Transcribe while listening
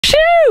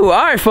All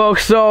right,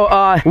 folks.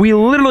 So we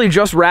literally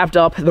just wrapped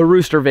up the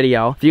rooster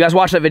video. If you guys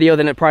watched that video,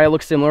 then it probably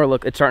looks similar.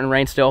 Look, it's starting to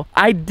rain still.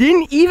 I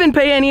didn't even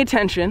pay any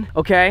attention,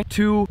 okay,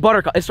 to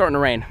Buttercup. It's starting to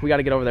rain. We got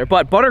to get over there.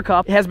 But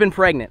Buttercup has been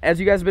pregnant, as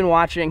you guys have been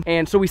watching.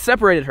 And so we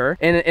separated her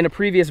in a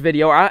previous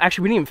video.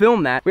 Actually, we didn't even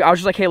film that. I was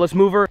just like, hey, let's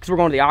move her because we're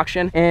going to the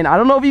auction. And I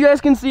don't know if you guys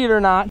can see it or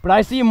not, but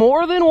I see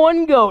more than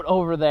one goat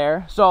over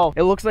there. So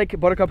it looks like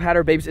Buttercup had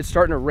her babies. It's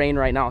starting to rain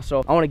right now.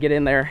 So I want to get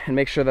in there and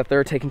make sure that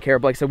they're taken care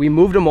of. Like I said, we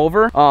moved them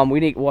over.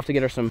 We'll have to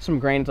get her some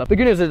grain and stuff. The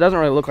good news is it doesn't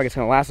really look like it's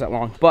gonna last that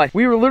long. But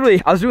we were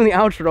literally, I was doing the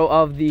outro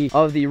of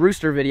the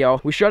rooster video.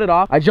 We shut it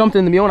off. I jumped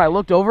in the mule and I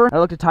looked over. And I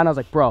looked at Ty and I was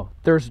like, bro,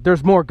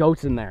 there's more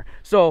goats in there.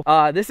 So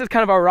this is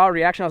kind of our raw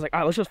reaction. I was like,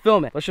 all right, let's just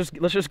film it. Let's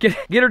just get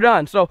her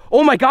done. So,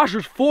 oh my gosh,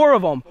 there's 4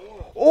 of them.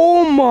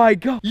 Oh my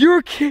god,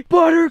 you're kidding.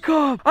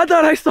 Buttercup, I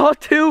thought I saw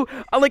 2.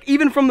 Like,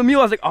 even from the mule,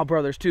 I was like, oh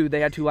bro, there's 2.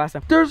 They had 2 last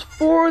time. There's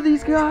 4 of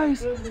these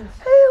guys. Hey, little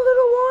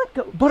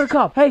one.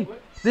 Buttercup, hey.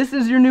 This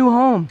is your new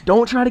home.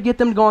 Don't try to get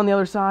them to go on the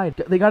other side.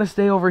 They gotta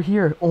stay over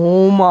here.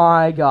 Oh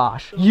my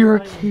gosh. You're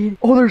kidding.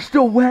 Oh, they're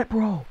still wet,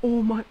 bro.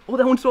 Oh my. Oh,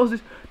 that one still does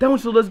this. That one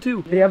still does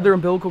too. They have their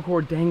umbilical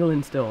cord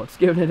dangling still. It's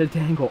giving it a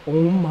dangle.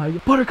 Oh my.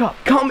 Buttercup,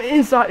 come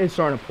inside. It's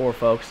starting to pour,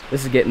 folks.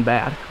 This is getting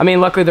bad. I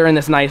mean, luckily they're in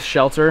this nice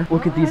shelter.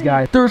 Look at these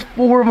guys. There's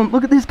 4 of them.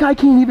 Look at this guy,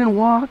 can't even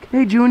walk.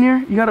 Hey, Junior,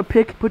 you gotta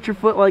put your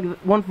foot like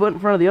 1 foot in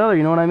front of the other.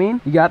 You know what I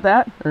mean? You got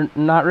that? Or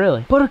not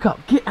really?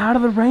 Buttercup, get out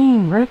of the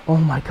rain, Rick. Oh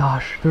my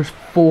gosh, there's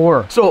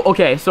 4. So,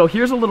 okay, so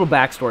here's a little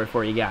backstory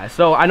for you guys.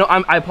 So I know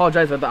I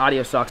apologize that the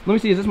audio sucks. Let me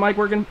see, is this mic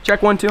working?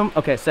 Check 1, 2.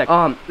 Okay, sick.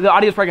 The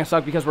audio's probably gonna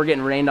suck because we're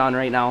getting rained on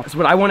right now. So,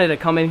 but I wanted to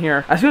come in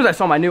here. As soon as I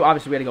saw my new,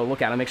 obviously we had to go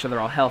look at them, make sure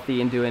they're all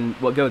healthy and doing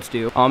what goats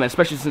do. And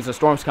especially since the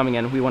storm's coming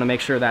in, we want to make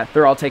sure that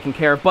they're all taken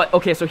care of. But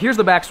okay, so here's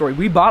the backstory.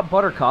 We bought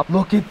Buttercup.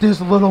 Look at this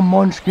little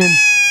munchkin.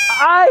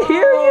 I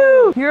hear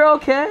you. You're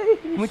okay.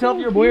 Can we tell if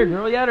you're a boy or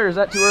girl yet, or is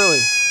that too early?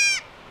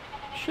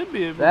 Should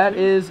be able That to.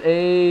 is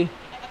a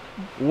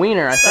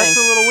wiener, I think. That's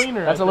a little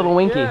wiener. That's a little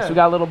winky. Yeah. So we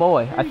got a little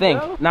boy, I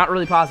think. Go. Not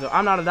really positive.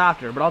 I'm not a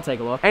doctor, but I'll take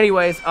a look.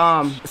 Anyways,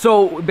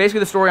 so basically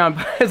the story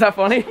on, is that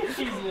funny?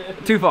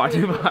 Too far.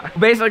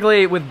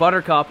 Basically, with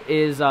Buttercup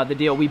is the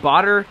deal. We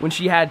bought her when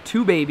she had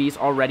 2 babies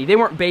already. They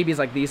weren't babies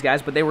like these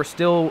guys, but they were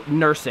still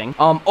nursing.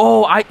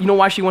 You know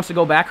why she wants to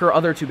go back? Her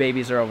other 2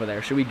 babies are over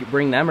there. Should we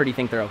bring them, or do you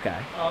think they're okay?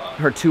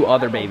 Her 2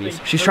 other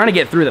babies. She's trying to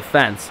get through the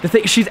fence. The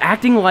thing, she's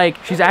acting like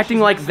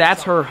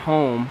that's her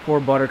home. Poor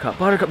Buttercup.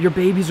 Buttercup, your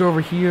babies are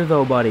over here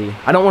though, buddy.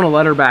 I don't want to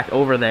let her back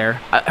over there.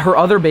 Her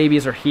other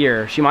babies are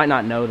here. She might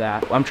not know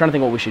that. I'm trying to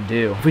think what we should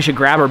do. If we should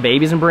grab her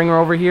babies and bring her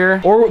over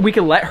here, or we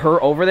could let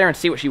her over there and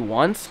see what she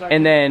wants,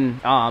 and then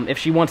if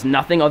she wants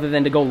nothing other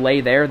than to go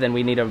lay there, then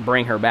we need to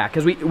bring her back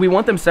because we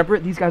want them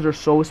separate. These guys are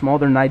so small.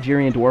 They're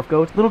Nigerian dwarf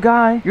goats. Little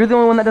guy, you're the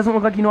only one that doesn't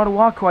look like you know how to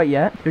walk quite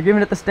yet. You're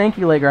giving it the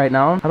stanky leg right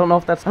now. I don't know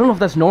if that's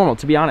normal,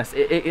 to be honest.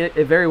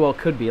 It very well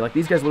could be. Like,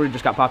 these guys literally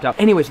just got popped out.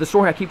 Anyways, the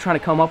story I keep trying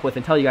to come up with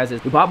and tell you guys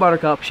is we bought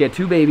Buttercup. She had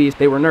 2 babies.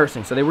 They were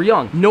nursing, so they were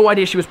young. No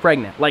idea she was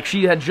pregnant. Like,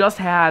 she had just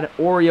had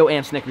Oreo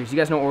and Snickers. You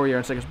guys know Oreo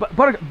and Snickers. But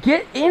Buttercup,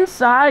 get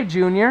inside,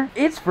 Junior.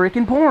 It's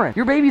freaking pouring.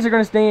 Your babies are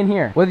gonna stay in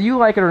here. Whether you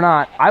like it or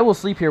not, I will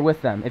sleep here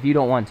with them if you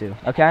don't want to,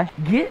 okay?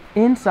 Get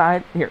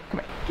inside. Here,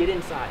 come here. Get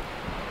inside.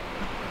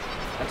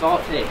 That's all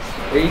it takes.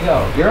 There you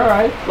go. You're all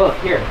right. Look,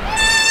 here.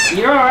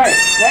 You're all right.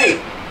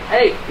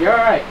 Hey, you're all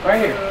right. Right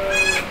here.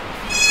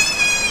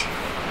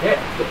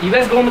 Yeah, you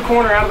guys go in the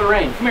corner out of the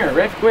rain. Come here,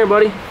 Rick. Come here,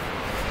 buddy.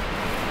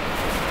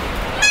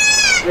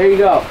 There you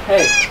go.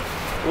 Hey.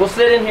 We'll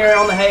sit in here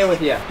on the hay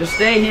with you. Just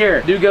stay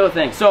here. Do goat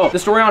things. So the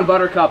story on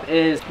Buttercup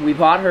is we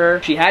bought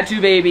her. She had 2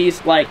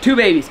 babies. Like, 2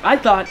 babies. I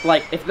thought,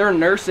 like, if they're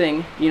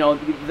nursing, you know,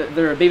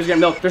 their baby's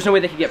gonna milk, there's no way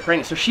they could get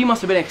pregnant. So she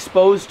must have been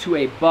exposed to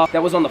a buck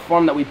that was on the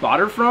farm that we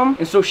bought her from.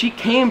 And so she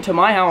came to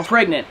my house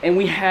pregnant, and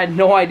we had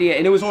no idea.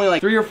 And it was only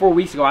like 3 or 4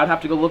 weeks ago. I'd have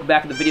to go look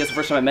back at the videos the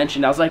first time I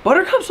mentioned. I was like,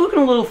 Buttercup's looking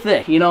a little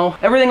thick, you know?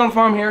 Everything on the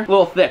farm here, a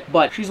little thick,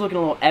 but she's looking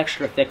a little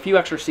extra thick. A few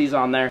extra C's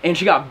on there. And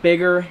she got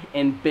bigger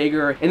and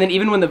bigger. And then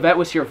even when the vet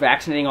was here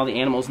vaccinating all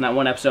the animals in that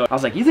one episode, I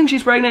was like, you think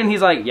she's pregnant? And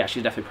he's like, yeah,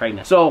 she's definitely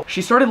pregnant. So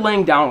she started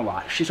laying down a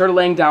lot. She started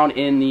laying down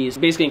in these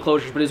basically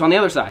enclosures, but it's on the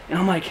other side. And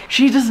I'm like,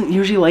 she doesn't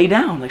usually lay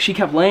down. Like, she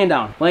kept laying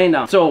down.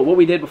 So what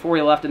we did before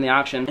we left in the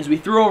auction is we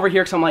threw her over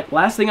here because I'm like,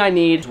 last thing I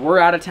need is we're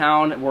out of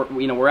town.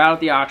 We're out at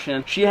the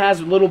auction. She has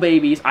little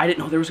babies. I didn't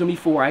know there was gonna be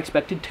 4. I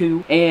expected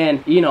 2.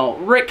 And you know,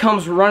 Rick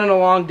comes running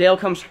along. Dale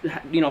comes,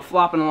 you know,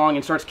 flopping along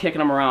and starts kicking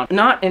them around.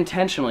 Not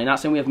intentionally.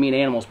 Not saying we have mean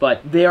animals, but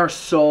they are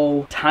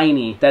so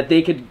tiny that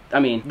they could. I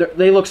mean,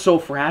 they look so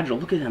fragile.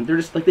 Look at them. They're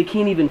just like, they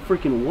can't even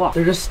freaking walk.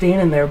 They're just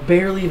standing there,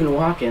 barely even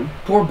walking.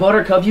 Poor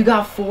Buttercup, you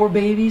got 4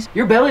 babies.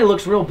 Your belly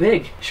looks real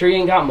big. Sure you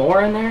ain't got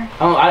more in there?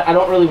 I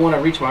don't really want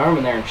to reach my arm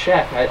in there and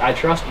check. I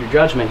trust your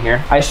judgment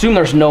here. I assume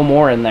there's no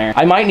more in there.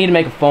 I might need to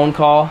make a phone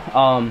call.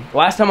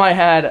 Last time I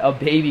had a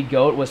baby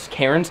goat was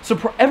Karen's.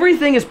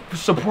 Everything is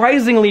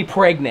surprisingly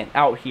pregnant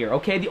out here,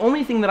 okay? The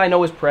only thing that I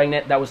know is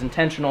pregnant that was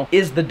intentional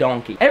is the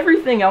donkey.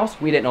 Everything else,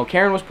 we didn't know.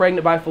 Karen was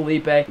pregnant by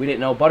Felipe. We didn't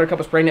know Buttercup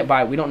was pregnant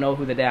by, we don't know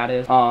who the dad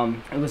is.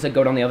 It looks like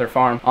goat on the other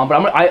farm.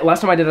 But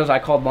last time I did this, I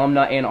called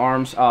Lumna and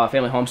Arms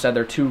Family Homestead.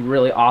 They're two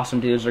really awesome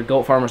dudes. They're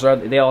goat farmers.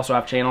 They also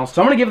have channels.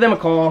 So I'm gonna give them a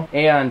call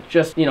and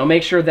just, you know,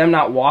 make sure them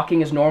not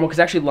walking is normal, because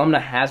actually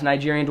Lumna has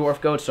Nigerian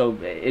dwarf goats, so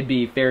it'd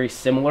be very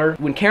similar.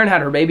 When Karen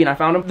had her baby and I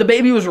found him, the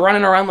baby was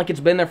running around like it's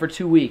been there for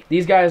 2 weeks.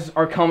 These guys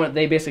are coming,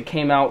 they basically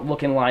came out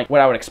looking like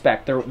what I would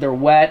expect. They're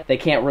wet, they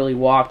can't really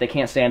walk, they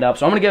can't stand up.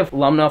 So I'm gonna give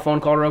Lumna a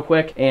phone call real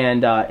quick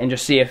and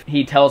just see if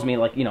he tells me,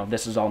 like, you know,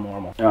 this is all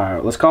normal. All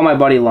right, let's call my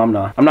buddy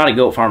Lumna. I'm not a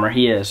goat farmer,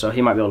 he is, so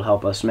he might be able to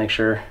help us make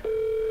sure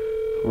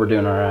we're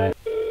doing all right.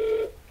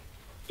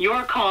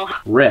 Your call.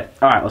 Rip.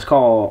 All right, let's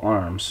call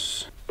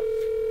Arms.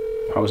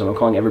 I'm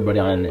calling everybody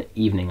on an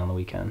evening on the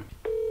weekend.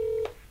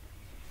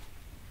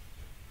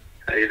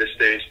 Hey, this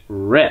stage.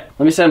 Rip.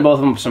 Let me send both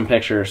of them some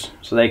pictures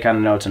so they kind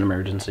of know it's an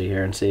emergency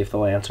here and see if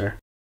they'll answer.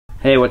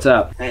 Hey, what's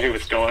up? Hey,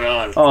 what's going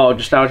on? Oh,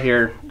 just out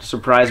here.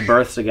 Surprise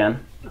births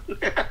again.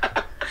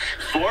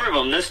 4 of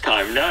them this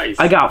time. Nice.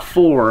 I got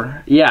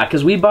 4. Yeah,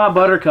 because we bought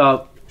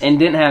Buttercup and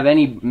didn't have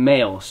any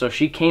male, so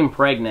she came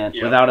pregnant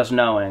without us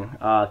knowing.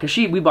 Because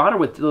we bought her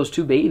with those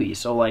 2 babies,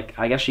 so like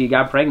I guess she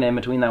got pregnant in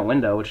between that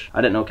window, which I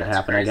didn't know could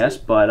happen, crazy. I guess.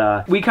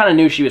 But we kind of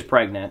knew she was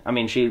pregnant. I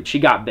mean, she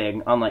got big,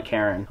 unlike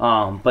Karen.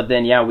 But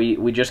then yeah,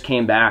 we just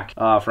came back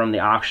from the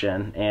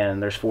auction,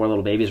 and there's 4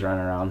 little babies running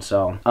around.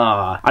 So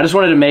I just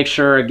wanted to make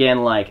sure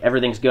again, like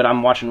everything's good.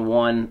 I'm watching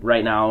one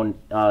right now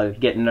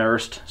get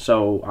nursed,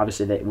 so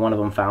obviously one of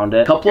them found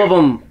it. A couple of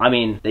them, I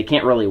mean, they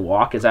can't really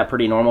walk. Is that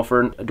pretty normal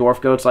for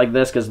dwarf goats like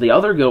this? Because the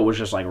other goat was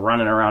just like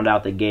running around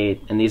out the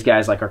gate, and these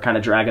guys like are kind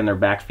of dragging their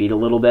back feet a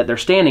little bit. They're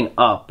standing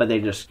up, but they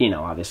just, you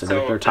know, obviously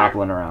so they're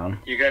toppling around.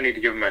 You're gonna need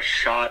to give them a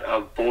shot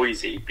of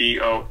Boise,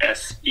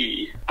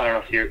 B-O-S-E. I don't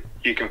know if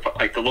you can,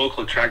 like the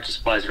local tractor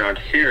supplies around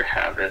here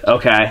have it.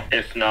 Okay.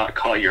 If not,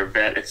 call your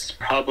vet. It's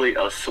probably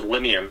a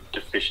selenium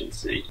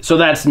deficiency. So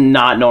that's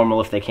not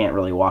normal if they can't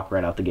really walk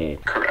right out the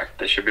gate. Correct.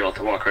 They should be able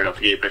to walk right out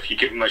the gate, but if you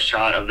give them a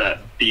shot of that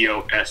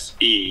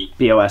B-O-S-E.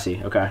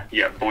 B-O-S-E, okay.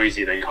 Yeah,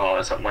 Boise they call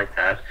it, something like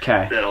that.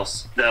 Okay. That'll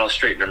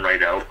straighten them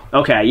right out.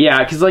 Okay, yeah,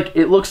 because like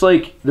it looks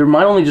like there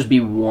might only just be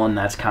one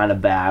that's kind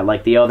of bad.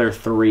 Like the other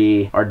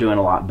 3 are doing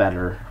a lot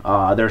better.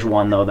 There's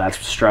one though that's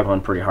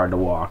struggling pretty hard to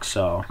walk.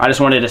 So I just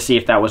wanted to see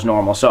if that was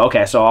normal. So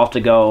okay, so I'll have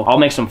to go. I'll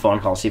make some phone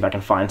calls, see if I can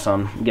find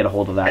some, get a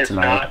hold of that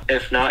tonight.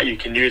 If not, you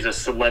can use a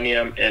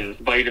selenium and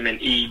vitamin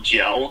E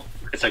gel.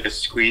 It's like a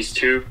squeeze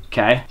tube.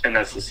 Okay. And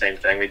that's the same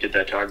thing. We did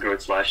that to our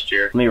goats last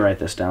year. Let me write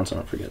this down so I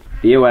don't forget.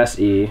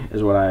 B-O-S-E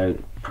is what I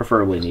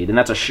preferably need, and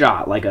that's a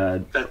shot, like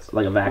a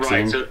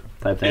vaccine right, so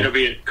type thing. It'll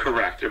be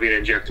correct. It'll be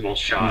an injectable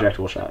shot.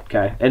 Injectable shot.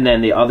 Okay. And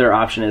then the other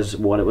option is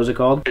what was it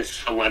called? It's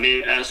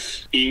selenium,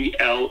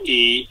 S-E-L-E-N-I-U-M.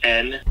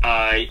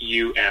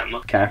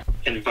 Okay.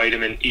 And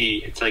vitamin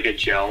E. It's like a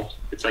gel.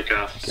 It's like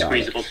a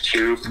squeezable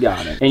tube.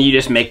 Got it. And you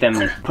just make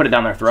them put it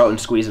down their throat and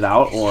squeeze it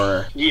out,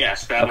 or?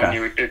 Yes, that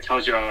one. It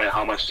tells you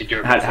how much to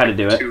give. How to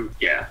do it?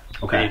 Yeah.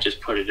 Okay. And you just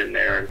put it in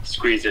there and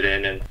squeeze it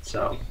in, and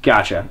so.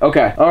 Gotcha.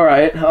 Okay. All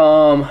right.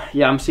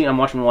 Yeah, I'm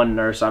watching one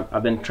nurse.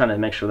 I've been trying to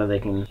make sure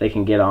that they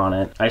can get on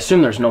it. I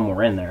assume there's no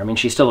more in there. I mean,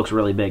 she still looks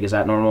really big. Is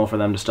that normal for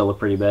them to still look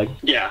pretty big?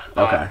 Yeah.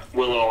 Okay.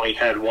 Willow only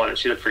had 1, and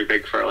she looked pretty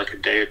big for like a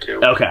day or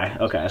 2. Okay.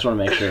 Okay. I just want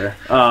to make sure.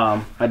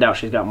 I doubt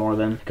she's got more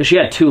than, because she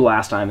had 2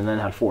 last time and then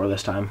had 4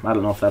 this time. I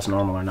don't know if that's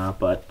normal or not,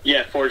 but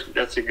yeah, 4.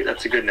 That's a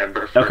good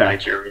number for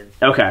Nigerian.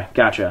 Okay.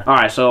 Gotcha. All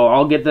right. So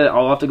I'll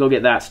have to go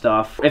get that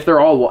stuff. If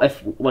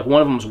like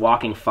one of them's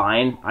walking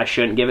fine, I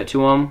shouldn't give it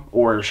to them,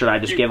 or should I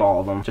just give all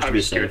of them just to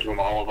be safe? Give it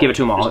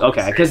to them all.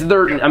 Okay, because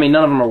I mean,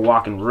 none of them are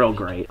walking real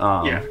great.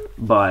 Yeah.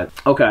 But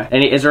okay.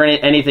 Is there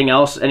anything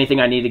else? Anything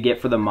I need to get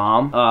for the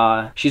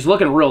mom? She's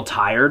looking real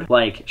tired.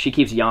 Like she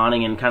keeps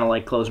yawning and kind of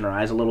like closing her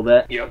eyes a little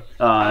bit. Yep.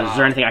 Is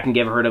there anything I can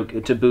give her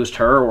to boost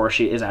her, or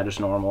is that just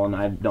normal and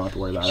I don't have to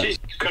worry about it? She's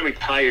gonna be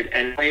tired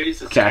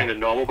anyways. It's kind of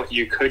normal, but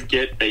you could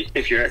get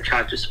if you're at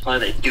Tractor Supply,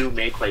 they do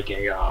make like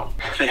a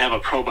they have a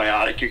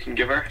probiotic you can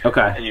give her.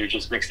 Okay. And you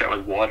just mix that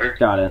with water.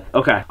 Got it.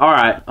 Okay. All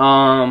right.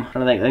 I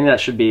think that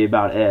should be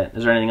about it.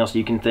 Is there anything else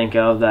you can think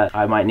of that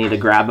I might need to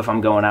grab if I'm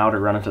going out or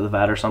running to the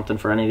vet or something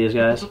for any of these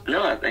guys?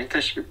 No, I think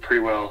that should be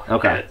pretty well.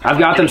 Okay. I've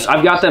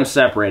got them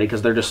separated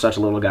because they're just such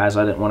little guys.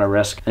 I didn't want to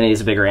risk any of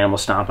these bigger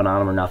animals stomping on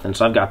them or nothing.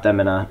 So I've got them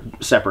in a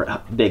separate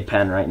big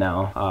pen right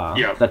now.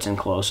 That's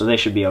enclosed, so they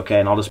should be okay.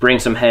 And I'll just bring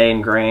some hay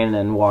and grain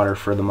and water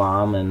for the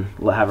mom and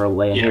have her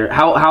lay in here.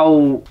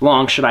 How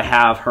long should I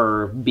have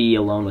her be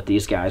alone with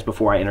these guys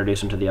before I introduce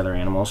them to the other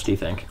animals, do you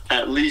think?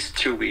 At least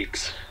 2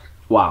 weeks.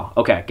 Wow.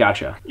 Okay.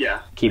 Gotcha.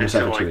 Yeah. Keep them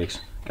separate 2 weeks.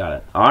 Got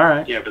it. All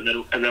right. Yeah, but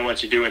then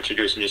once you do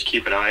introduce them, just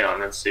keep an eye on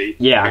them and see.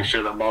 Yeah. Make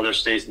sure the mother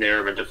stays near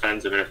them and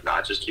defends them, and if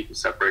not, just keep them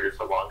separated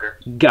for longer.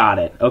 Got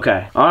it.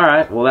 Okay. All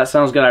right. Well, that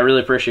sounds good. I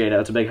really appreciate it.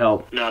 That's a big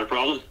help. Not a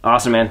problem.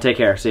 Awesome, man. Take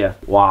care. See ya.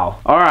 Wow.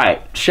 All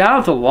right. Shout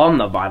out to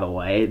Lumna, by the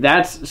way.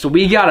 So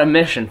we got a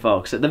mission,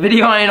 folks. The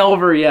video ain't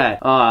over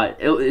yet.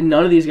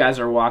 None of these guys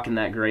are walking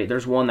that great.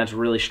 There's one that's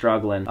really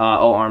struggling.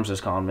 Arms is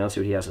calling me. Let's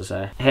see what he has to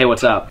say. Hey,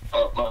 what's up?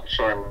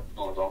 Sorry,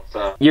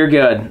 So. You're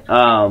good.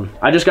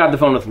 I just got the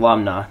phone with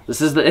Lumna.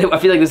 I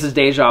feel like this is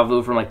deja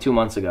vu from like 2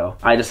 months ago.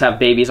 I just have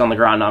babies on the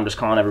ground now. I'm just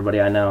calling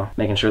everybody I know,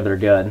 making sure they're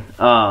good.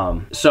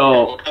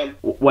 So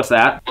what's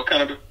that? What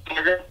kind of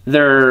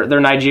They're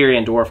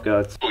Nigerian dwarf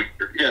goats. Oh,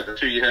 yeah,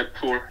 that's who you had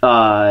before.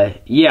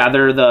 Yeah,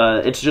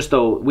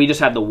 we just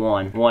had the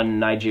one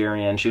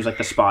Nigerian. She was like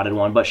the spotted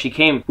one, but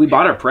we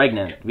bought her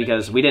pregnant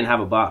because we didn't have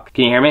a buck.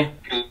 Can you hear me?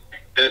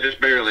 Yeah,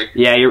 just barely.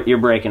 Yeah, you're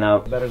breaking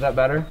up. Is that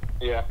better?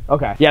 Yeah.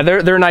 Okay. Yeah,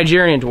 they're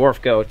Nigerian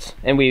dwarf goats,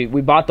 and we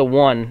bought the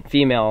one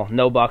female,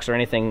 no bucks or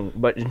anything,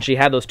 but she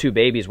had those 2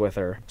 babies with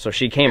her, so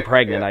she came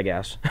pregnant, I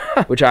guess,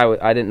 which I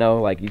didn't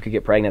know like you could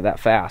get pregnant that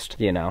fast,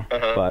 you know.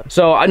 But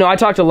so I know I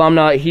talked to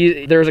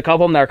Lumna. There's a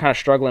couple of them that are kind of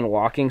struggling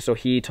walking, so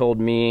he told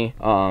me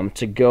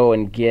to go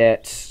and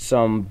get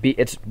some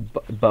it's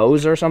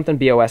Bose or something,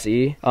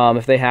 BOSE,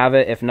 if they have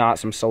it. If not,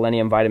 some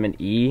selenium vitamin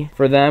E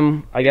for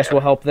them, I guess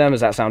will help them.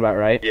 Does that sound about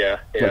right? Yeah.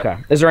 Okay.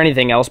 Is there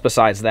anything else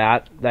besides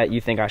that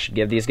you think I should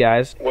give these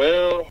guys?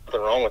 Well,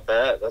 nothing wrong with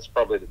that. That's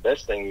probably the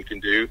best thing you can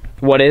do.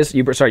 What is?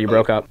 Sorry, you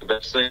broke up. The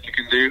best thing you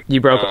can do.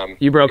 You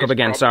broke up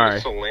again. Sorry.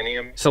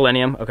 Selenium.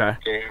 Selenium. Okay.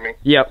 Can you hear me?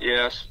 Yep.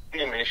 Yes.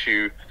 Selenium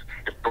issue.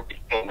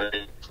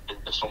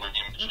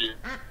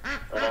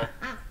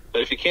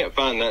 But if you can't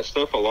find that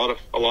stuff, a lot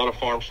of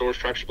farm stores,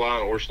 Tractor Supply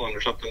and Orchland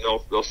or something,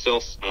 they'll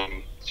sell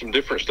some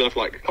different stuff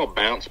like called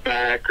Bounce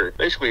Back, or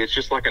basically it's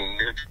just like a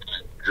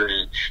nutrient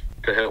drench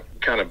to help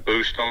kind of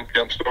boost them,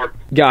 jumpstart.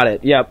 Got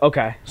it. Yep.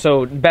 Okay.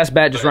 So best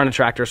bet, just run a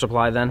Tractor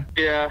Supply then.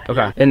 Yeah.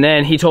 Okay. And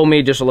then he told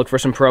me just to look for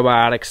some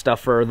probiotic stuff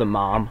for the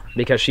mom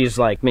because she's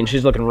like,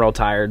 she's looking real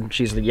tired.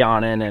 She's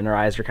yawning and her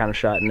eyes are kind of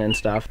shutting and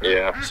stuff.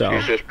 Yeah. So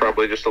she's just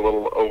probably just a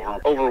little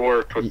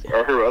overworked.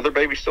 Are her other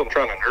babies still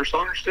trying to nurse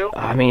on her still?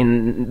 I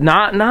mean,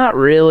 not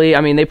really.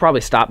 I mean, they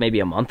probably stopped maybe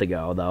a month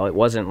ago though. It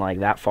wasn't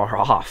like that far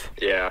off.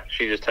 Yeah.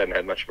 She just hadn't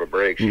had much of a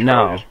break. She's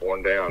probably just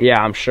worn down.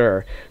 Yeah, I'm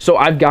sure. So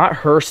I've got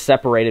her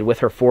separated with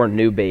her 4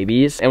 new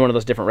babies in one of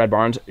those different red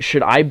barns.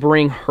 Should I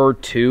bring her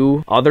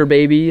 2 other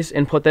babies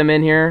and put them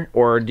in here,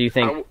 or do you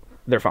think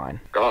they're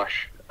fine?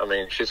 Gosh, I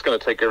mean, she's going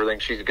to take everything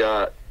she's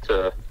got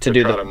to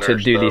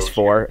do these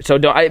 4. So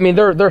they're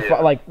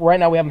like right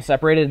now we have them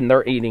separated and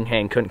they're eating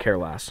hay and couldn't care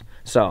less.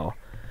 So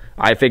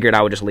I figured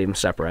I would just leave them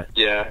separate.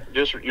 Yeah,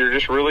 you're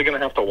just really going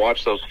to have to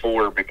watch those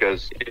 4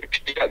 because if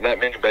she got that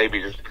many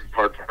babies, it's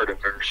hard for her to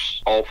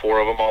nurse all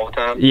 4 of them all the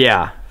time.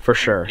 Yeah. For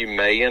sure. You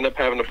may end up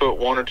having to put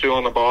 1 or 2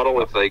 on the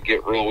bottle if they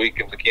get real weak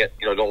and they can't,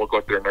 don't look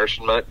like they're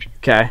nursing much.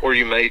 Okay. Or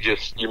you may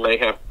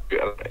have,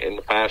 in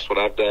the past, what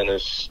I've done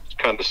is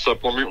kind of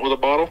supplement with a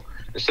bottle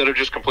instead of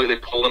just completely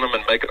pulling them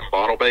and making them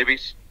bottle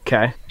babies.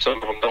 Okay.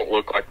 Some of them don't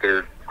look like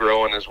they're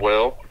growing as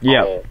well.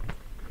 Yeah.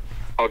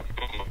 I'll give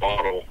them a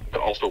bottle to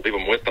also leave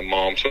them with the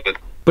mom so that.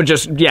 But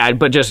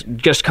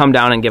just come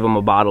down and give them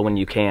a bottle when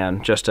you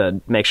can, just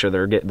to make sure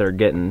they're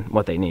getting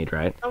what they need,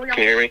 right? Can you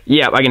hear me?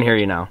 Yeah, I can hear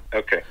you now.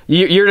 Okay.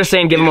 You're just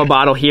saying give them a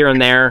bottle here and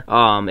there,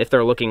 if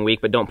they're looking weak,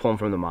 but don't pull them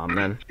from the mom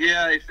then.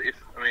 Yeah,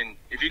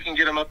 if you can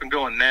get them up and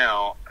going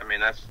now, I mean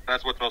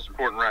that's what's most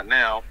important right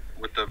now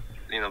with the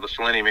the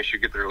selenium issue.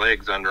 Get their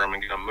legs under them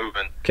and get them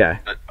moving. Okay.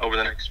 But over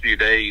the next few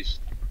days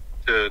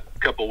to a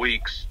couple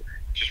weeks,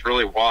 just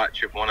really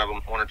watch if one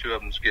or 2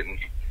 of them's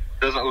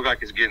doesn't look like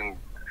it's getting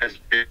as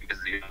big as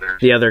the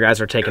others. The other guys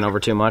are taking over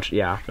too much?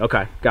 Yeah.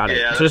 Okay. Got it.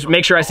 Yeah, so just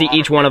make sure I see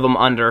each one of them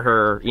under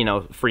her,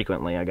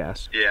 frequently, I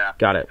guess. Yeah.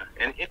 Got it.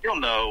 And you'll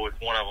know if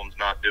one of them's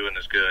not doing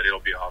as good.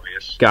 It'll be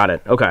obvious. Got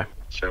it. Okay.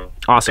 So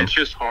awesome. It's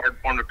just hard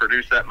for them to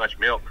produce that much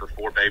milk for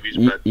 4 babies.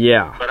 But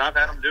yeah. But I've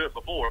had them do it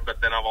before. But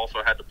then I've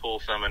also had to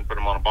pull some and put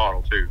them on a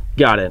bottle too.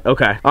 Got it.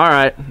 Okay. All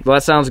right. Well,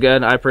 that sounds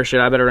good. I appreciate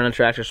it. I better run a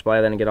Tractor Supply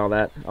then and get all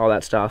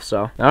that stuff. So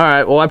all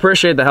right. Well, I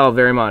appreciate the help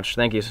very much.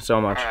 Thank you so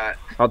much. All right.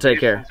 I'll take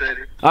care.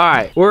 All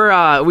right,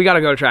 we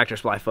gotta go to Tractor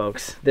Supply,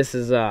 folks. This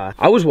is I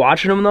was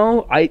watching them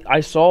though. I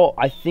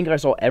think I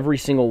saw every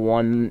single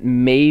one,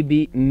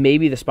 maybe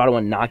the spotted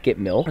one not get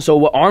milk. So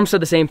what Arm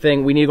said the same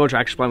thing. We need to go to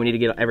Tractor Supply. We need to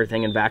get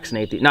everything and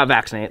vaccinate. Not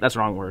vaccinate. That's the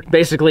wrong word.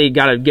 Basically,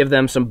 gotta give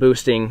them some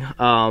boosting.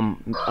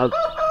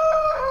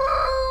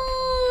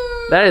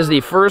 That is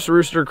the first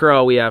rooster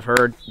crow we have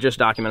heard, just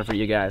documented for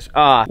you guys.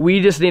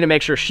 We just need to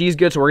make sure she's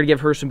good, so we're gonna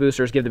give her some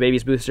boosters, give the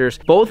babies boosters.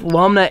 Both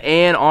Lumna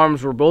and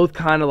Arms were both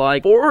kind of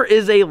like, 4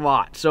 is a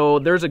lot, so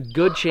there's a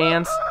good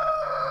chance.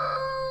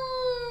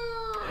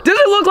 Does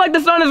it look like the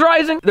sun is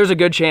rising? There's a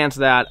good chance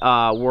that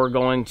we're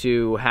going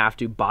to have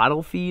to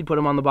bottle feed, put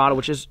them on the bottle,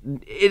 which is,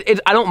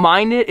 I don't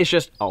mind it, it's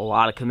just a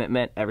lot of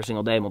commitment every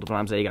single day, multiple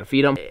times a day, you gotta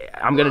feed them.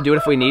 I'm gonna do it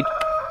if we need.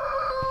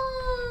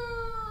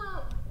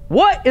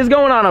 What is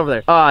going on over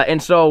there?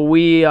 And so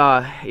we,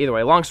 either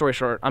way, long story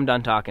short, I'm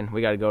done talking. We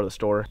got to go to the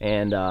store,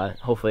 and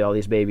hopefully all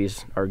these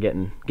babies are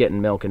getting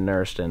milk and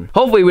nursed, and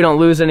hopefully we don't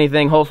lose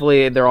anything.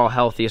 Hopefully they're all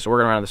healthy, so we're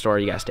going to run to the store.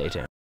 You guys stay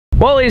tuned.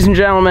 Well, ladies and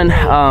gentlemen,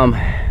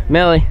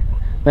 Millie,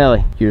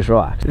 Melly, you just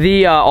relax.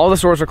 All the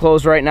stores are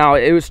closed right now.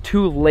 It was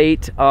too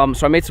late, so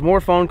I made some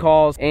more phone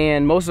calls,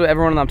 and most of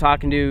everyone that I'm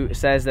talking to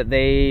says that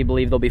they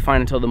believe they'll be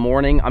fine until the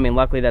morning. I mean,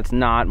 luckily that's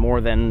not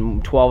more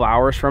than 12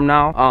 hours from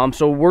now.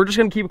 So we're just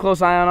gonna keep a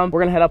close eye on them.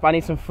 We're gonna head up. I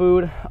need some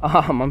food.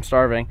 I'm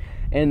starving.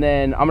 And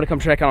then I'm gonna come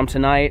check on them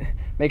tonight.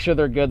 Make sure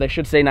they're good. They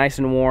should stay nice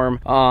and warm.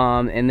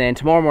 And then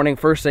tomorrow morning,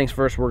 first things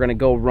first, we're gonna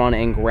go run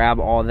and grab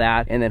all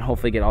that, and then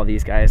hopefully get all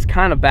these guys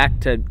kind of back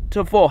to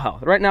full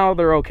health. Right now,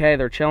 they're okay,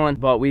 they're chilling,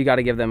 but we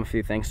gotta give them a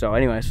few things. So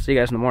anyways, see you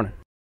guys in the morning.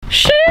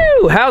 Shoo!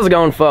 How's it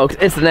going, folks?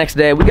 It's the next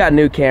day. We got a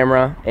new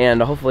camera,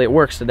 and hopefully it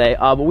works today.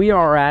 But we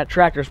are at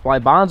Tractor Supply.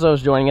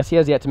 Bonzo's joining us. He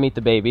has yet to meet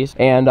the babies.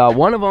 And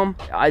one of them,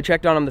 I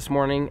checked on him this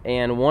morning,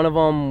 and one of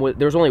them,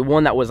 there was only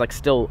one that was like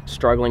still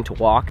struggling to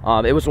walk.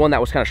 It was the one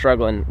that was kind of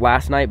struggling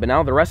last night, but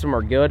now the rest of them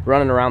are good,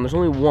 running around. There's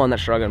only one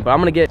that's struggling, but I'm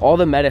gonna get all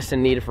the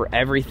medicine needed for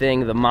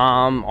everything, the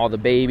mom, all the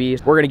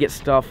babies. We're gonna get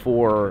stuff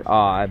for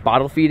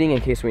bottle feeding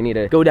in case we need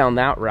to go down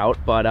that route.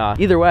 But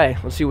either way,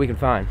 let's see what we can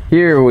find.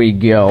 Here we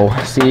go.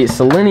 See,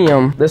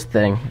 selenium, this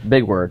thing,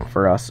 big word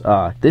for us.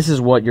 This is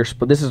what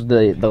this is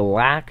the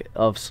lack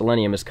of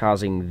selenium is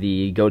causing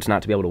the goats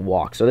not to be able to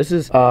walk. So this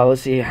is,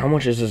 let's see, how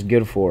much is this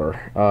good for?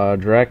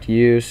 Direct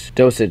use,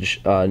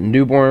 dosage,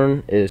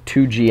 newborn is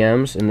 2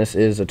 GMs, and this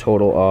is a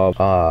total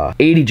of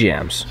 80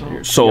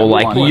 GMs. So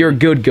like, you're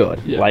good,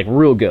 like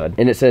real good.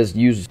 And it says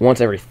use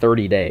once every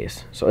 30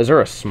 days. So is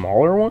there a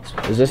smaller one?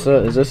 Is this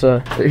a,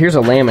 here's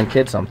a lamb and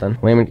kid something.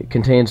 Lamb and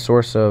contains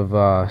source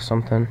of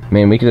something.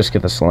 Man, we could just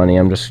get the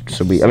selenium just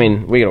so we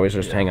could always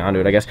just hang on to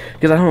it, I guess,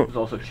 because I don't. It's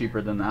also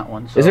cheaper than that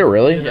one. So. Is it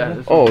really?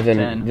 Yeah. Oh,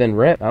 then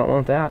rip. I don't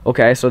want that.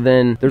 Okay, so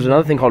then there's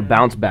another thing called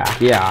bounce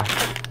back. Yeah.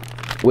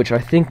 Which I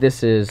think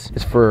this is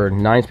for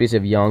 9 species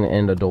of young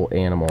and adult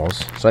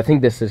animals. So I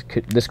think this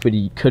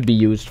could be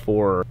used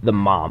for the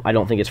mom. I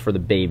don't think it's for the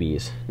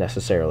babies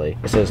necessarily.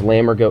 It says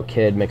lamb or goat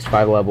kid, mix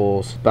 5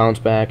 levels, bounce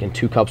back, and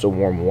 2 cups of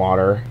warm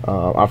water.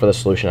 Offer the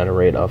solution at a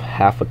rate of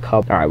half a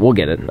cup. All right, we'll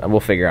get it. We'll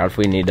figure out if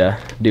we need to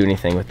do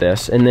anything with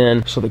this. And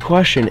then, so the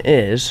question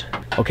is,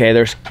 okay,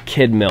 there's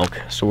kid milk.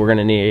 So we're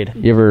gonna need.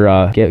 You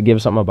ever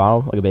give something a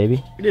bottle like a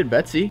baby? We did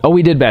Betsy. Oh,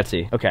 we did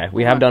Betsy. Okay,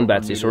 we have done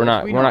Betsy, so we're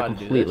not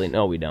completely.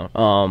 No, we don't.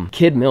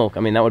 Kid milk, I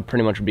mean, that would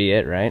pretty much be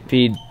it, right?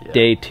 Feed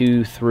day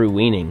 2 through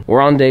weaning.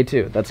 We're on day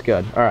 2. That's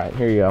good. All right,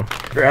 here you go.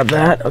 Grab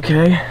that.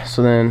 Okay.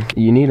 So then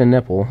you need a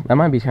nipple. That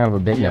might be kind of a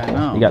big nipple.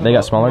 No. They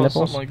got smaller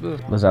nipples. Like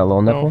this. Was that a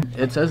little nipple?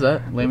 It says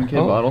that lamb and kid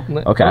bottle.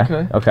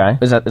 Okay.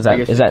 Is that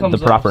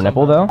the proper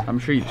nipple though? I'm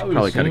sure you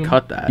probably could have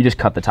cut that. You just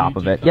cut the top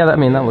of it. Yeah, I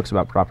mean that looks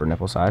about proper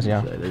nipple size.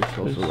 Yeah. There's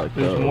also like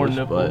those, more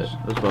nipples,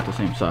 but it's about the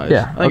same size.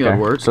 Yeah. I think that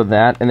works. So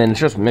that, and then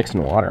it's just mixed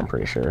in water. I'm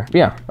pretty sure.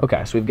 Yeah.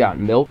 Okay. So we've got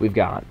milk. We've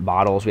got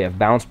bottles. We have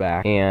bounce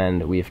back,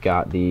 and we've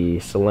got the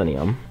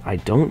selenium. I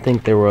don't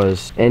think there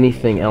was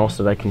anything else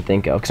that I can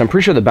think of, because I'm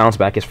pretty sure the bounce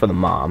back is for the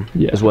mom,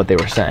 is what they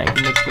were saying.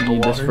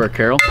 Need this for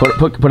Carol?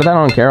 Put that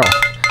on Carol.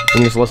 You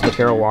can just listen to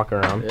Carol walk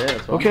around. Yeah,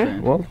 that's what okay,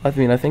 well, I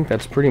mean, I think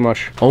that's pretty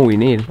much all we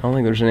need. I don't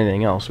think there's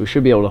anything else. We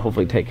should be able to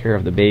hopefully take care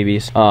of the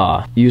babies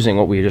using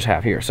what we just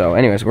have here. So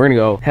anyways, we're gonna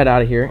go head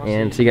out of here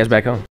and see you guys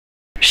back home.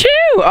 Shoo!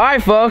 All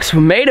right, folks, we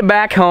made it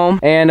back home,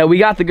 and we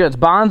got the goods.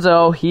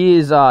 Bonzo,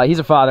 he's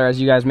a father, as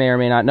you guys may or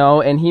may not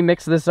know, and he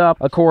mixed this up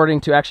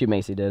according to, actually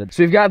Macy did it.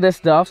 So we've got this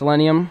stuff,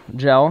 selenium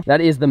gel.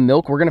 That is the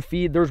milk we're gonna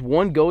feed. There's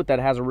one goat that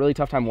has a really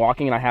tough time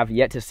walking, and I have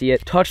yet to see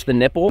it touch the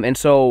nipple, and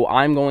so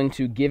I'm going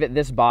to give it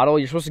this bottle.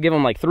 You're supposed to give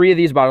him like 3 of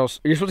these bottles.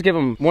 You're supposed to give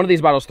him one of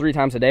these bottles 3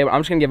 times a day, but I'm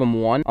just gonna give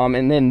him 1.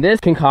 And then this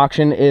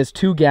concoction is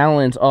 2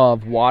 gallons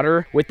of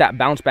water with that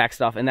bounce back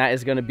stuff, and that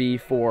is gonna be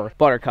for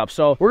Buttercup.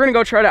 So we're gonna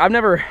go try to, I've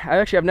never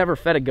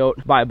fed a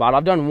goat by a bottle.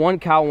 I've done 1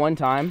 cow 1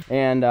 time,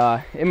 and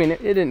I mean,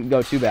 it didn't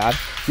go too bad.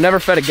 Never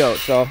fed a goat,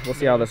 so we'll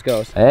see how this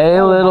goes. Hey,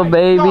 little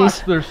babies. Gosh,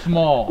 they're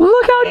small.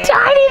 Look how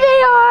tiny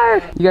they are.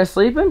 You guys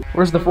sleeping?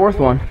 Where's the 4th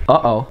one?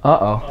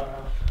 Uh-oh.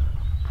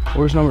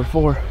 Where's number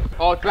 4?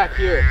 Oh, it's back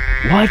here.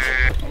 What?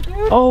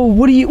 Oh,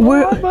 what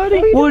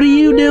are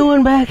you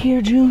doing back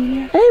here,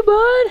 Junior? Hey,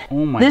 bud.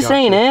 Oh my this gosh,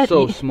 ain't it.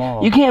 So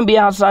small. You can't be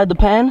outside the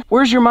pen.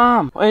 Where's your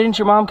mom? Why didn't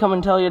your mom come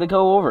and tell you to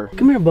go over?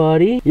 Come here,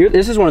 buddy.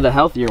 This is one of the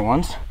healthier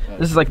ones.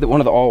 This is like one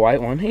of the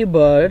all-white one. Hey,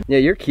 bud. Yeah,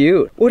 you're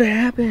cute. What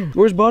happened?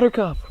 Where's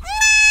Buttercup?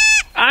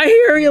 I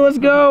hear you. Let's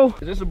go.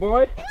 Is this a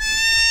boy?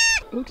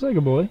 Looks like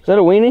a boy. Is that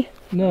a weenie?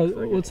 No,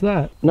 what's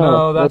that?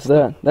 No, that's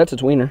that. That's a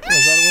tweener. Oh,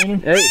 is that a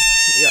wiener? Hey,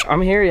 yeah,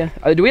 I'm here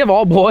you. Do we have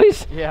all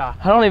boys? Yeah.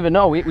 I don't even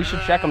know. We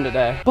should check them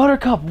today.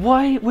 Buttercup,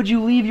 why would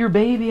you leave your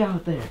baby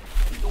out there?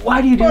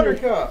 Why do you do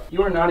that?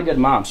 You are not a good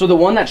mom. So the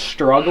one that's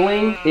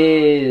struggling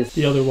is...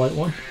 The other white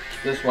one?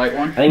 This white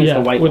one? I think it's the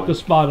white with one. the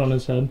spot on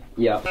his head.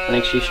 Yeah, I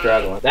think she's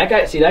struggling. That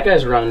guy, see, that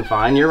guy's running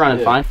fine. You're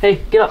running fine.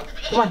 Hey, get up.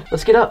 Come on,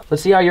 let's get up.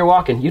 Let's see how you're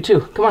walking. You too.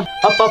 Come on,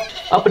 up,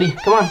 uppity.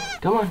 Come on,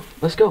 come on.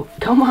 Let's go.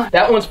 Come on.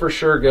 That one's for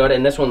sure good,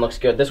 and this one looks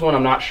good. This one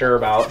I'm not sure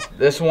about.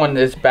 This one,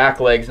 his back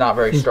leg's not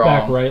very His strong.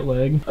 back right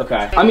leg.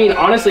 Okay. I mean,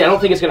 honestly, I don't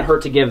think it's gonna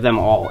hurt to give them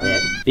all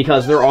in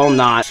because they're all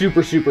not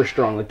super, super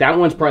strong. Like that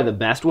one's probably the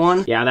best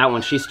one. Yeah, that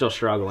one, she's still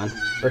struggling.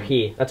 Or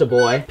he. That's a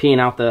boy peeing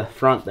out the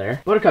front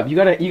there. Buttercup, you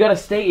gotta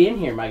stay in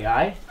here, my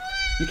guy.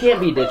 You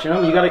can't be ditching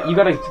them. You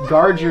gotta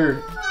guard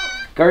your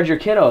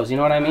kiddos. You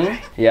know what I mean?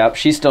 Yep,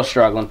 she's still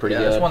struggling pretty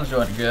good. This one's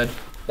doing good.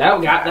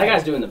 That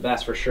guy's doing the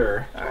best for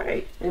sure. All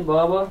right. Hey,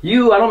 Bubba.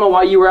 I don't know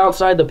why you were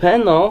outside the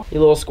pen though, you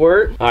little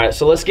squirt. All right,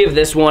 so let's give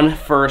this one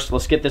first.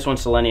 Let's get this one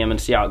selenium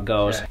and see how it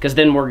goes. Because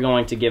then we're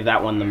going to give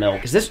that one the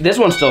milk. Because this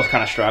one's still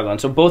kind of struggling.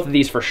 So both of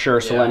these for sure,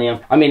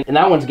 selenium. I mean, and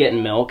that one's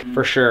getting milk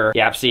for sure.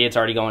 Yeah, see, it's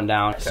already going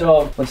down. Okay.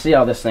 So let's see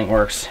how this thing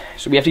works.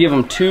 So we have to give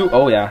them 2.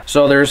 Oh yeah.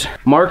 So there's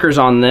markers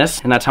on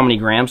this, and that's how many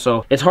grams.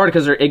 So it's hard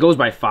because it goes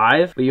by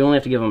 5, but you only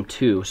have to give them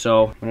 2.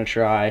 So I'm gonna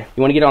try.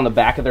 You want to get it on the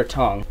back of their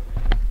tongue.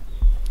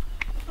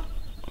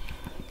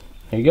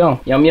 There you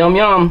go. Yum, yum,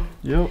 yum.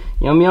 Yep.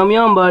 Yum, yum,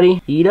 yum,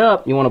 buddy. Eat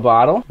up. You want a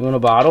bottle? You want a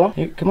bottle?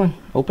 Here, come on.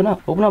 Open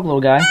up. Open up,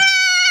 little guy.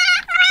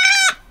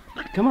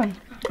 Come on.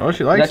 Oh,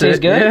 she likes it. That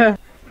tastes good? Yeah.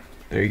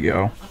 There you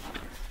go.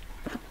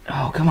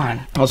 Oh, come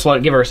on. Let's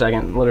give her a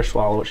second. Let her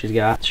swallow what she's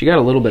got. She got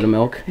a little bit of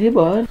milk. Hey,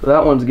 bud. So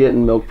that one's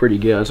getting milk pretty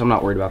good, so I'm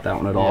not worried about that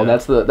one at all. Yeah.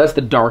 That's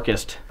the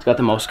darkest. It's got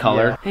the most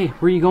color. Yeah. Hey,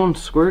 where you going,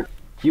 Squirt?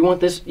 You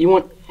want this?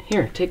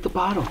 Here, take the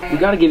bottle. We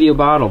gotta give you a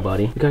bottle,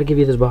 buddy. We gotta give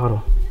you this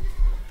bottle.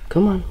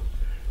 Come on.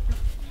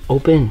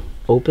 Open.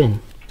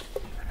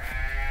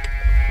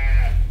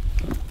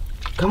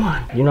 Come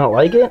on. You not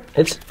like it?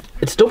 It's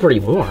still pretty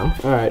warm.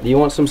 All right. Do you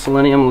want some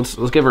selenium?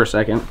 Let's give her a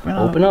second.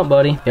 Open up,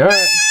 buddy. All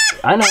right.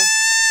 I know.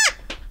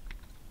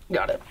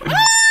 Got it.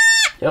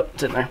 Yep,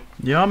 it's in there.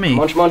 Yummy.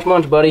 Munch, munch,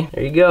 munch, buddy.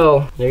 There you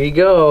go. There you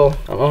go.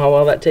 I don't know how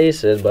well that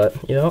tasted,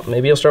 but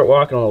maybe you'll start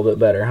walking a little bit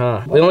better,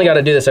 huh? We only got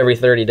to do this every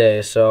 30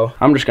 days, so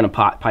I'm just gonna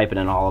pipe it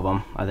in all of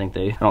them. I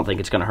don't think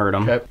it's gonna hurt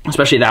them. Okay.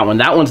 Especially that one.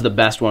 That one's the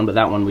best one, but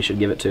that one we should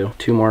give it to.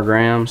 2 more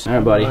grams. All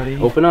right, buddy.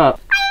 Open up.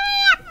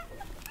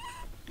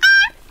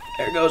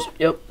 There it goes.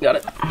 Yep, got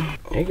it.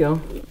 There you go.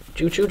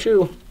 Chew, chew,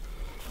 chew.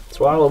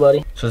 Swallow,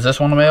 buddy. So is this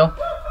one a male?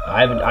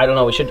 I don't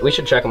know. We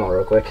should check them all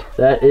real quick.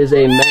 That is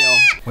a male.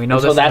 We know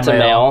so this that's is a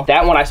male.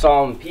 That one I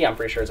saw him pee. I'm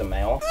pretty sure it's a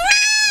male.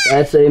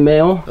 That's a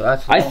male. So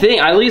that's I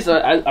think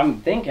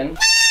I'm thinking.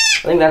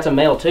 I think that's a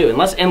male too.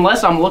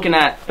 Unless I'm looking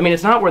at. I mean,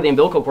 it's not where the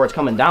umbilical cord's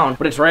coming down,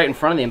 but it's right in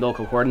front of the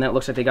umbilical cord, and that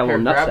looks like they got a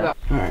little nutsack.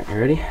 All right, you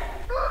ready?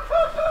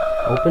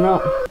 Open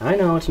up. I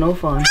know it's no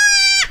fun.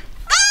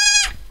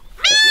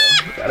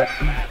 Got it.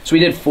 So we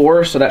did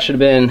 4, so that should have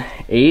been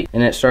 8,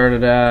 and it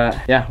started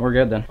yeah, we're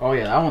good then. Oh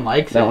yeah, that one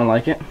likes it. That one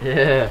like it?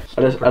 Yeah.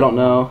 I don't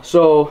know.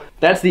 So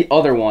that's the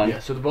other one. Yeah,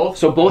 so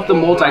both the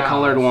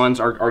multicolored ones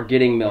are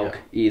getting milk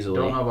easily.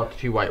 Don't know about the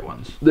 2 white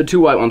ones. The 2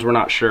 white ones we're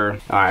not sure.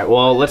 All right,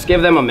 well, let's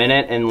give them a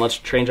minute and let's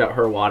change out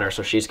her water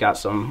so she's got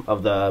some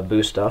of the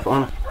boost stuff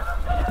on it.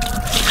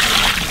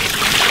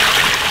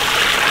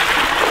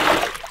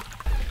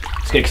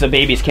 It's good because the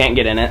babies can't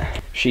get in it.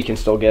 She can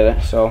still get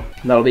it, so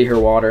that'll be her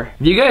water.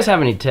 If you guys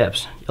have any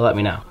tips, you let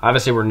me know.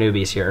 Obviously, we're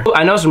newbies here.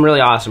 I know some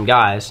really awesome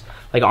guys,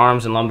 like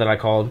Arms and Lum that I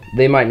called.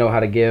 They might know how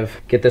to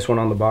get this one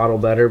on the bottle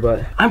better,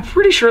 but I'm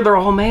pretty sure they're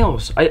all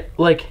males. I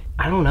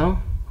don't know.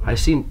 I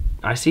see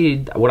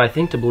what I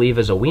think to believe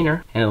is a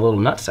wiener and a little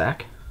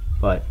nutsack,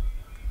 but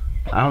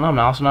I don't know. I'm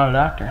also not a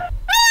doctor.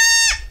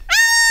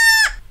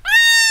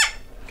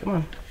 Come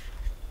on.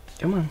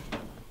 Come on.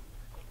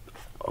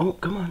 Oh,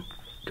 come on.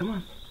 Come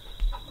on.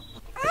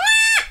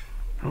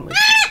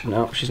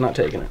 No, she's not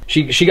taking it.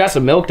 She got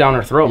some milk down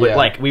her throat, but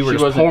like we were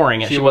just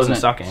pouring it. She wasn't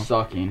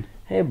sucking.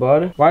 Hey,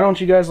 bud. Why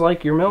don't you guys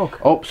like your milk?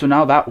 Oh, so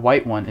now that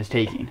white one is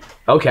taking.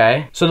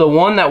 Okay. So the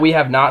one that we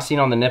have not seen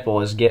on the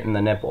nipple is getting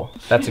the nipple.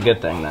 That's a good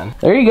thing then.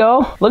 There you go.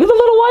 Look at the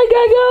little white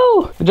guy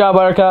go. Good job,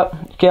 Buttercup.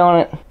 You're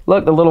killing it.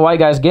 Look, the little white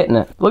guy's getting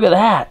it. Look at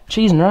that.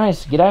 Cheese and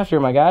rice. Get after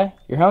it, my guy.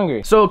 You're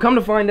hungry. So come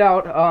to find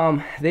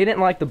out, they didn't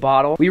like the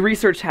bottle. We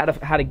researched how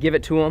to give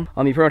it to them.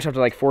 You pretty much have to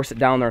like force it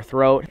down their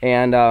throat,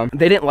 and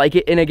they didn't like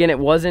it. And again, it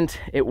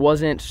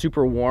wasn't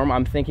super warm.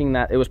 I'm thinking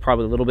that it was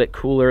probably a little bit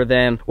cooler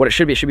than what it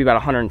should be. It should be about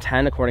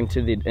 110 according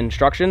to the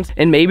instructions.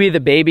 And maybe the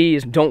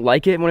babies don't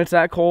like it when it's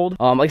that cold.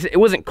 Like I said, it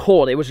wasn't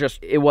cold. It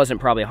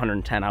wasn't probably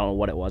 110. I don't know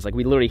what it was. Like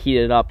we literally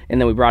heated it up and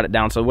then we brought it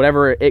down. So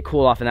whatever it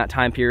cooled off in that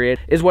time period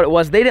is what it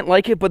was. They didn't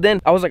like it, but then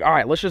I was like, all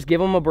right, let's just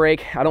give them a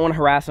break. I don't want to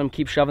harass them,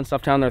 keep shoving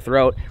stuff down their throat.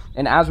 throat.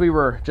 And as we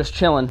were just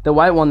chilling, the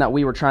white one that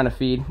we were trying to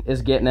feed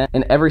is getting it,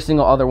 and every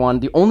single other one.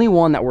 The only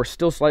one that we're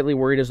still slightly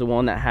worried is the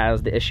one that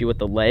has the issue with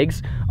the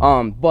legs.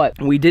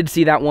 But we did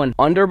see that one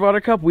under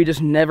Buttercup. We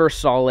just never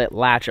saw it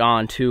latch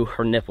on to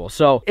her nipple.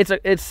 So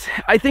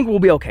I think we'll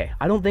be okay.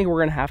 I don't think we're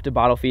gonna have to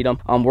bottle feed them.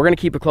 We're gonna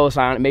keep a close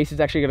eye on it. Macy's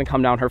actually gonna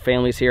come down, her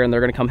family's here, and they're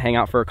gonna come hang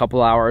out for a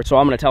couple hours. So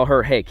I'm gonna tell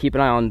her, hey, keep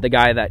an eye on the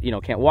guy that, you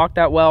know, can't walk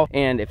that well.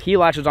 And if he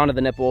latches onto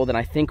the nipple, then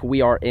I think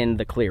we are in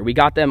the clear. We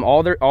got them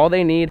all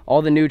they need,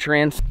 all the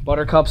nutrients.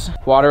 Buttercup's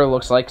water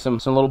looks like some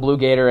little blue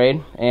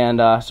Gatorade,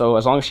 and so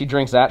as long as she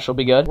drinks that, she'll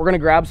be good. We're gonna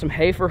grab some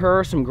hay for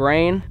her, some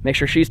grain, make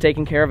sure she's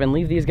taken care of, and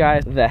leave these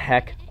guys the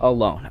heck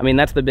alone. I mean,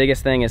 that's the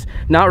biggest thing, is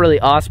not really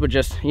us, but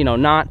just, you know,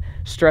 not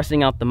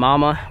stressing out the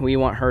mama. We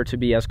want her to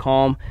be as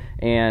calm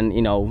and,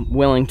 you know,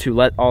 willing to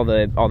let all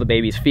the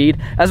babies feed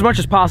as much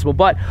as possible.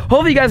 But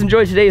hopefully you guys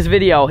enjoyed today's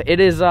video. It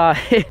is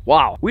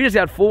wow, we just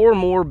got 4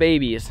 more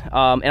babies,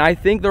 and I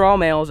think they're all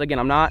males.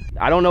 Again,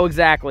 I don't know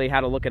exactly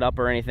how to look it up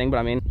or anything, but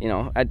I mean, you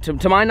know,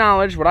 to my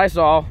knowledge, what I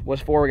saw was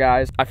 4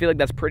 guys. I feel like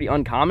that's pretty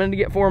uncommon to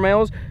get 4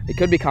 males. It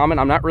could be common,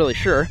 I'm not really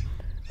sure.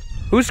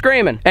 Who's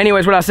screaming?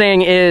 Anyways, what I was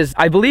saying is,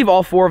 I believe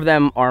all 4 of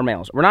them are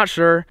males. We're not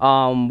sure.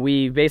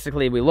 We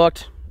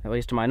looked. At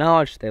least to my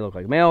knowledge, they look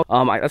like male.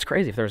 That's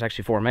crazy if there's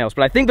actually 4 males,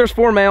 but I think there's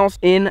 4 males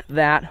in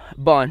that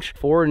bunch.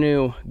 4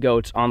 new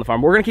goats on the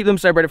farm. We're gonna keep them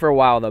separated for a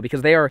while though,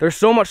 because they're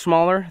so much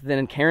smaller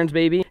than Karen's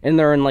baby, and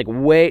they're in like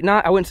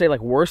I wouldn't say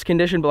like worse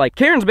condition, but like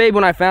Karen's baby,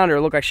 when I found her,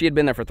 it looked like she had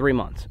been there for 3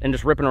 months and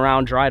just ripping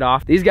around, dried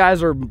off. These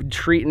guys are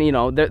treating, you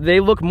know, they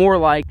look more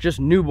like just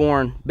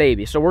newborn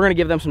babies. So we're gonna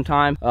give them some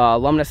time.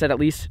 Lumna said at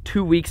least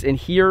 2 weeks in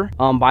here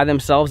by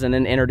themselves, and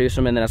then introduce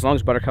them. And then as long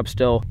as Buttercup's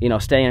still, you know,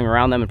 staying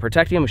around them and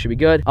protecting them, it should be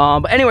good.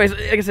 But anyways,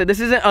 like I said, this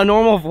isn't a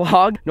normal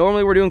vlog.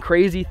 Normally we're doing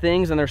crazy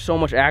things and there's so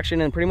much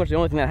action, and pretty much the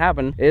only thing that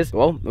happened is,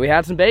 well, we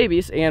had some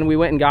babies and we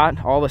went and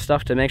got all the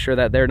stuff to make sure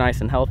that they're nice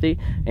and healthy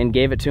and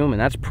gave it to them.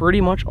 And that's pretty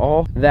much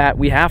all that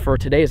we have for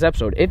today's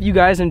episode. If you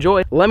guys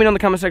enjoyed, let me know in the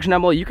comment section down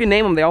below. You can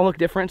name them, they all look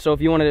different. So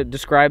if you want to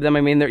describe them,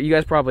 I mean, you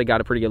guys probably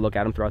got a pretty good look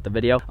at them throughout the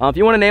video. If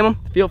you want to name them,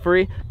 feel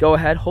free, go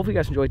ahead. Hopefully you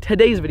guys enjoyed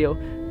today's video.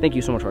 Thank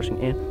you so much for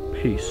watching, and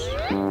peace.